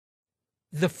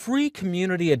The free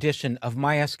community edition of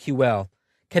MySQL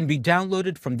can be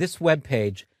downloaded from this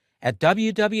webpage at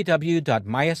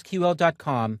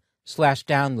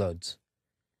www.mysql.com/downloads.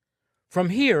 From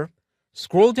here,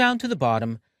 scroll down to the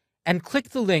bottom and click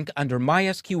the link under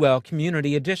MySQL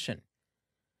Community Edition.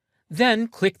 Then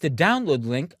click the download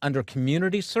link under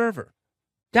Community Server.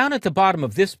 Down at the bottom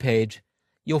of this page,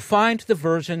 you'll find the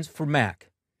versions for Mac.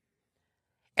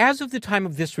 As of the time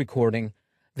of this recording,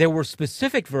 there were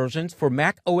specific versions for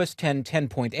Mac OS X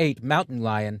 10.8 Mountain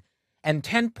Lion and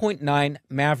 10.9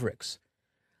 Mavericks.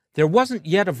 There wasn't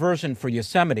yet a version for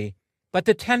Yosemite, but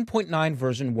the 10.9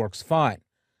 version works fine.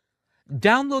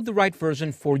 Download the right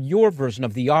version for your version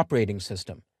of the operating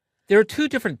system. There are two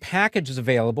different packages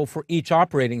available for each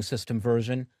operating system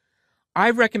version. I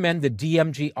recommend the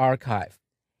DMG archive.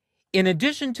 In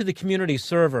addition to the community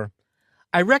server,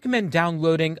 I recommend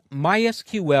downloading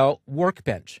MySQL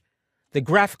Workbench, the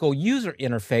graphical user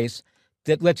interface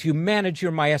that lets you manage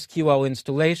your MySQL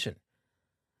installation.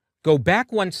 Go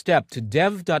back one step to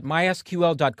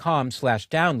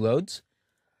dev.mysql.com/downloads,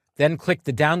 then click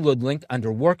the download link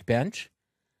under Workbench,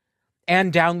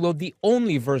 and download the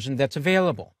only version that's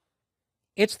available.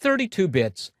 It's 32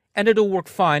 bits, and it'll work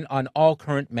fine on all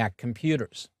current Mac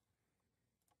computers.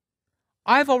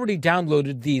 I've already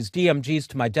downloaded these DMGs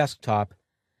to my desktop,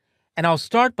 and I'll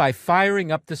start by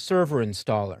firing up the server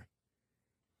installer.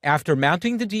 After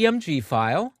mounting the DMG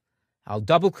file, I'll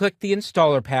double-click the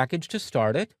installer package to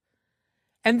start it,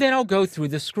 and then I'll go through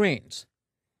the screens.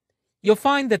 You'll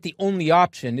find that the only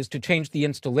option is to change the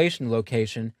installation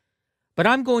location, but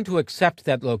I'm going to accept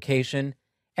that location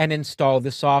and install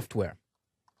the software.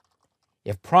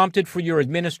 If prompted for your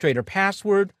administrator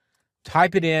password,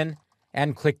 type it in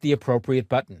and click the appropriate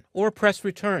button, or press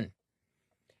return.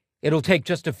 It'll take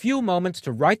just a few moments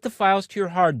to write the files to your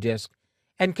hard disk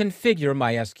and configure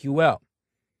MySQL.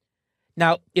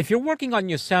 Now, if you're working on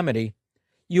Yosemite,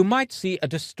 you might see a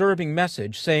disturbing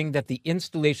message saying that the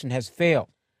installation has failed.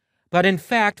 But in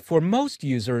fact, for most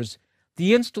users,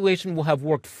 the installation will have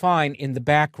worked fine in the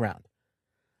background.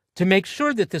 To make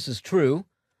sure that this is true,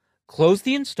 close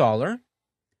the installer,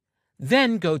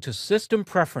 then go to System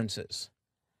Preferences.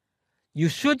 You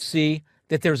should see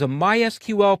that there's a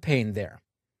MySQL pane there.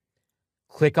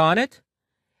 Click on it,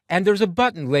 and there's a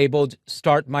button labeled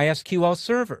Start MySQL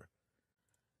Server.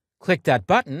 Click that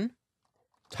button,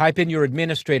 type in your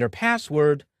administrator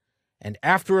password, and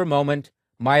after a moment,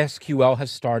 MySQL has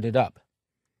started up.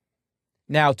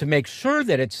 Now, to make sure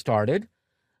that it's started,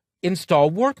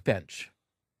 install Workbench.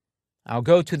 I'll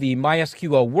go to the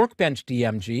MySQL Workbench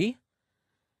DMG,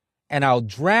 and I'll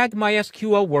drag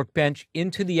MySQL Workbench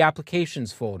into the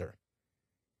Applications folder.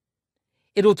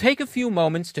 It'll take a few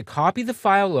moments to copy the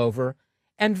file over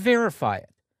and verify it.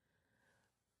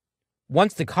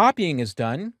 Once the copying is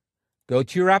done, go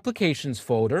to your Applications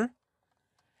folder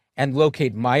and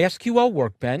locate MySQL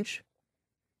Workbench.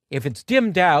 If it's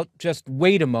dimmed out, just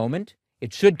wait a moment.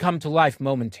 It should come to life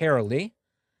momentarily.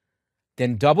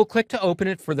 Then double-click to open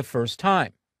it for the first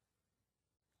time.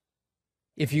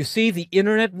 If you see the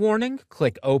Internet warning,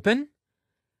 click Open,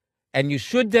 and you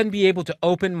should then be able to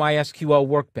open MySQL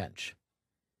Workbench.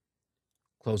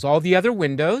 Close all the other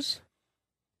windows,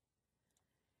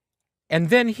 and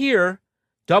then here,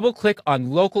 double-click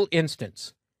on Local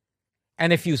Instance.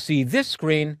 And if you see this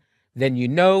screen, then you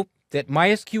know that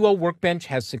MySQL Workbench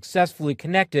has successfully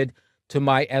connected to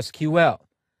MySQL.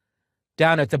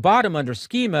 Down at the bottom under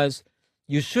Schemas,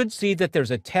 you should see that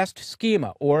there's a test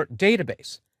schema or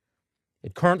database.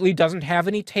 It currently doesn't have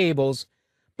any tables,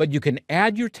 but you can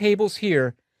add your tables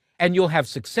here, and you'll have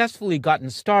successfully gotten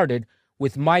started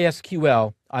with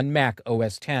MySQL on Mac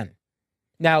OS X.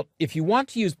 Now, if you want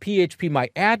to use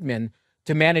phpMyAdmin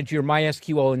to manage your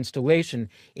MySQL installation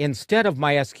instead of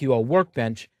MySQL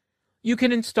Workbench, you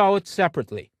can install it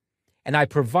separately, and I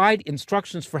provide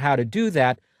instructions for how to do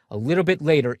that a little bit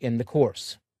later in the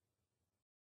course.